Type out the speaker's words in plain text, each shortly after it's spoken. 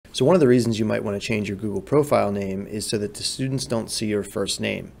So one of the reasons you might want to change your Google profile name is so that the students don't see your first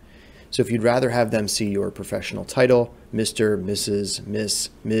name. So if you'd rather have them see your professional title, Mr., Mrs.,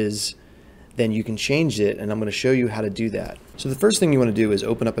 Miss, Ms., then you can change it, and I'm going to show you how to do that. So the first thing you want to do is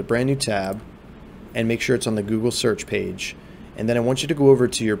open up a brand new tab and make sure it's on the Google search page. And then I want you to go over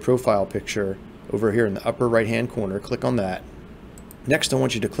to your profile picture over here in the upper right hand corner. Click on that. Next, I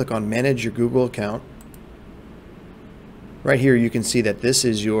want you to click on Manage Your Google Account. Right here you can see that this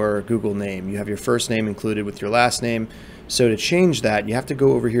is your Google name. You have your first name included with your last name. So to change that, you have to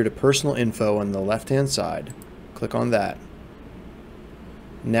go over here to Personal Info on the left hand side. Click on that.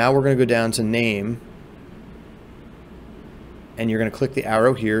 Now we're going to go down to Name, and you're going to click the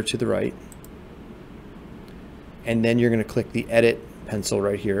arrow here to the right, and then you're going to click the Edit pencil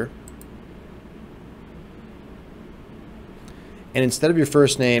right here. And instead of your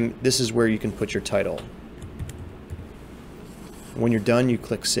first name, this is where you can put your title. When you're done, you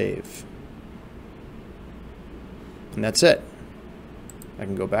click Save. And that's it. I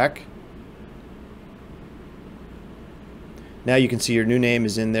can go back. Now you can see your new name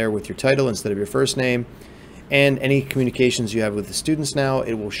is in there with your title instead of your first name. And any communications you have with the students now,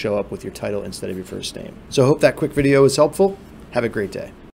 it will show up with your title instead of your first name. So I hope that quick video was helpful. Have a great day.